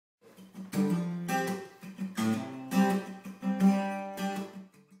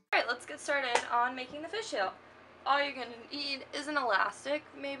get started on making the fishtail. All you're going to need is an elastic.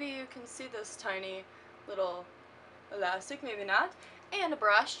 Maybe you can see this tiny little elastic, maybe not, and a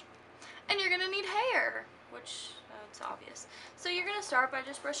brush. And you're going to need hair, which it's obvious. So you're going to start by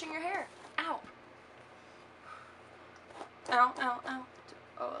just brushing your hair. Ow. Ow, ow, ow.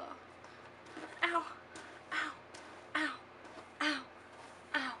 Oh. Ow. Ow. Ow. Ow.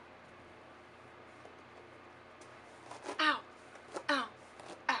 Ow. Ow. Ow.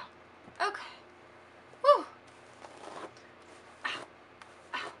 Ow. Okay. Whew. Ow.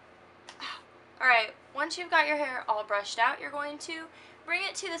 Ow. Ow. Alright, once you've got your hair all brushed out, you're going to bring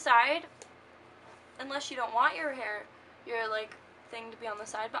it to the side, unless you don't want your hair, your thing to be on the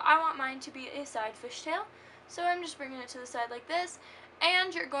side, but I want mine to be a side fishtail, so I'm just bringing it to the side like this,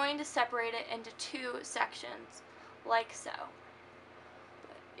 and you're going to separate it into two sections, like so.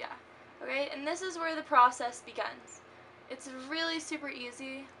 But, yeah. Okay, and this is where the process begins. It's really super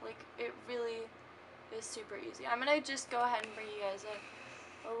easy, it really is super easy. I'm going to just go ahead and bring you guys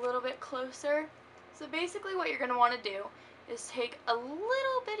a little bit closer. So basically what you're going to want to do is take a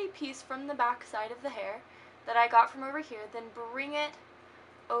little bitty piece from the back side of the hair that I got from over here, then bring it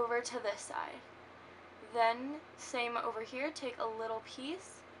over to this side. Then, same over here, take a little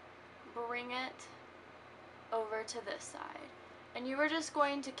piece, bring it over to this side. And you are just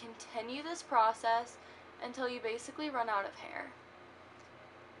going to continue this process until you basically run out of hair.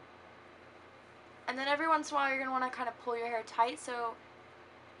 And then every once in a while you're going to want to kind of pull your hair tight so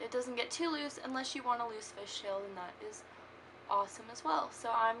it doesn't get too loose. Unless you want a loose fishtail, then that is awesome as well.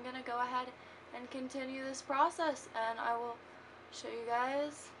 So I'm going to go ahead and continue this process, and I will show you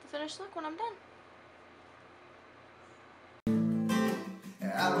guys the finished look when I'm done.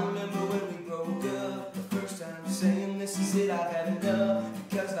 I remember when we broke up, the first time saying this is it, I've had enough,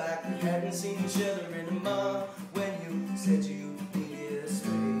 because like we hadn't seen each other in a month, when you said you needed a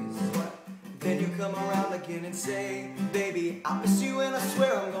space. Then you come around again and say, baby, I miss you and I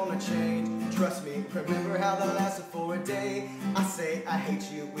swear I'm gonna change. Trust me, remember how that lasted for a day. I say I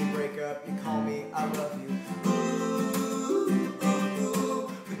hate you, we break up, you call me I love you. Ooh, ooh,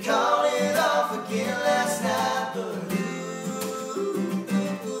 ooh, we called it off again last night, but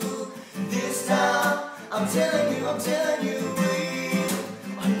I'm telling you, we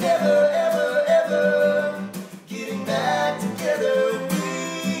are never, ever, ever getting back together.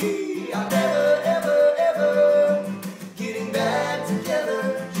 We are never, ever, ever getting back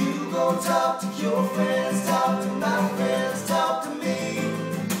together. You go talk to your friends, talk to my friends, talk to me.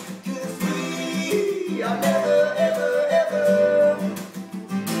 'Cause we are never, ever, ever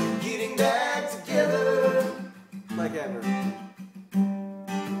getting back together. Like ever.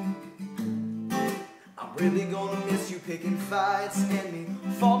 Really gonna miss you picking fights and me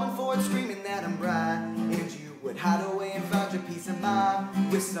falling for it, screaming that I'm right. And you would hide away and find your peace of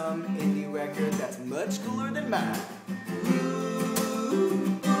mind with some indie record that's much cooler than mine. Ooh,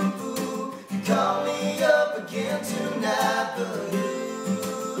 ooh, ooh, you call me up again tonight, but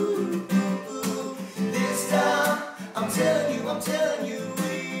ooh, ooh, ooh, this time I'm telling you,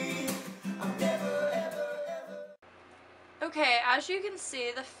 I'm never, ever, ever. Okay, as you can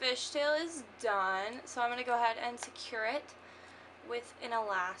see, the fishtail is done, so I'm going to go ahead and secure it with an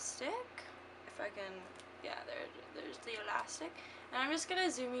elastic. If I can, yeah, there's the elastic. And I'm just going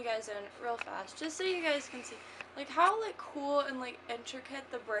to zoom you guys in real fast, just so you guys can see, how, cool and, intricate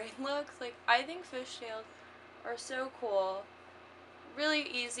the braid looks. I think fishtails are so cool. Really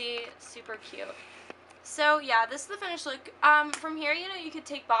easy, super cute. So yeah, this is the finished look. From here, you could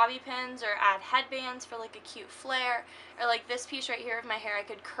take bobby pins or add headbands for a cute flare, or this piece right here of my hair I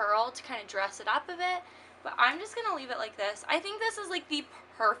could curl to kind of dress it up a bit, but I'm just gonna leave it like this. I think this is the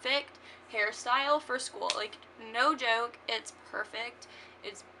perfect hairstyle for school. No joke, it's perfect.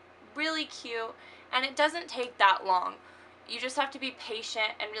 It's really cute, and it doesn't take that long. You just have to be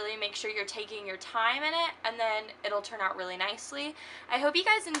patient and really make sure you're taking your time in it, and then it'll turn out really nicely. I hope you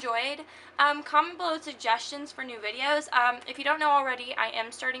guys enjoyed. Comment below suggestions for new videos. If you don't know already, I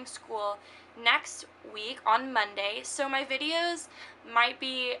am starting school next week on Monday, so my videos might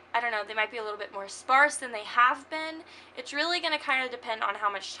be, I don't know, they might be a little bit more sparse than they have been. It's really going to kind of depend on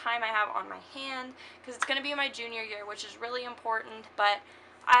how much time I have on my hand, because it's going to be my junior year, which is really important, but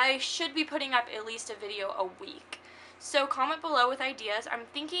I should be putting up at least a video a week. So comment below with ideas. I'm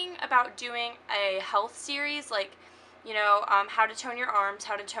thinking about doing a health series, how to tone your arms,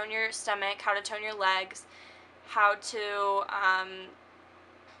 how to tone your stomach, how to tone your legs, how to,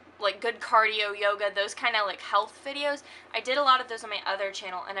 good cardio, yoga, those kind of health videos. I did a lot of those on my other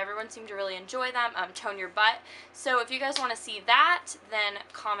channel, and everyone seemed to really enjoy them. Tone your butt. So if you guys want to see that, then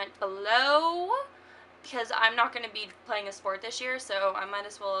comment below, because I'm not going to be playing a sport this year, so I might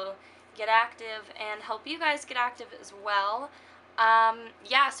as well get active, and help you guys get active as well.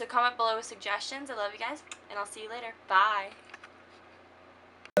 Yeah, so comment below with suggestions. I love you guys, and I'll see you later. Bye.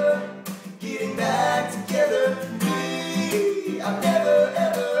 Getting back together, me, I'm never,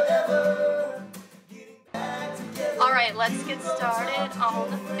 ever, ever getting back together. Alright, let's get started on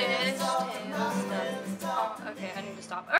the fishtail stuff. Oh, okay, I need to stop.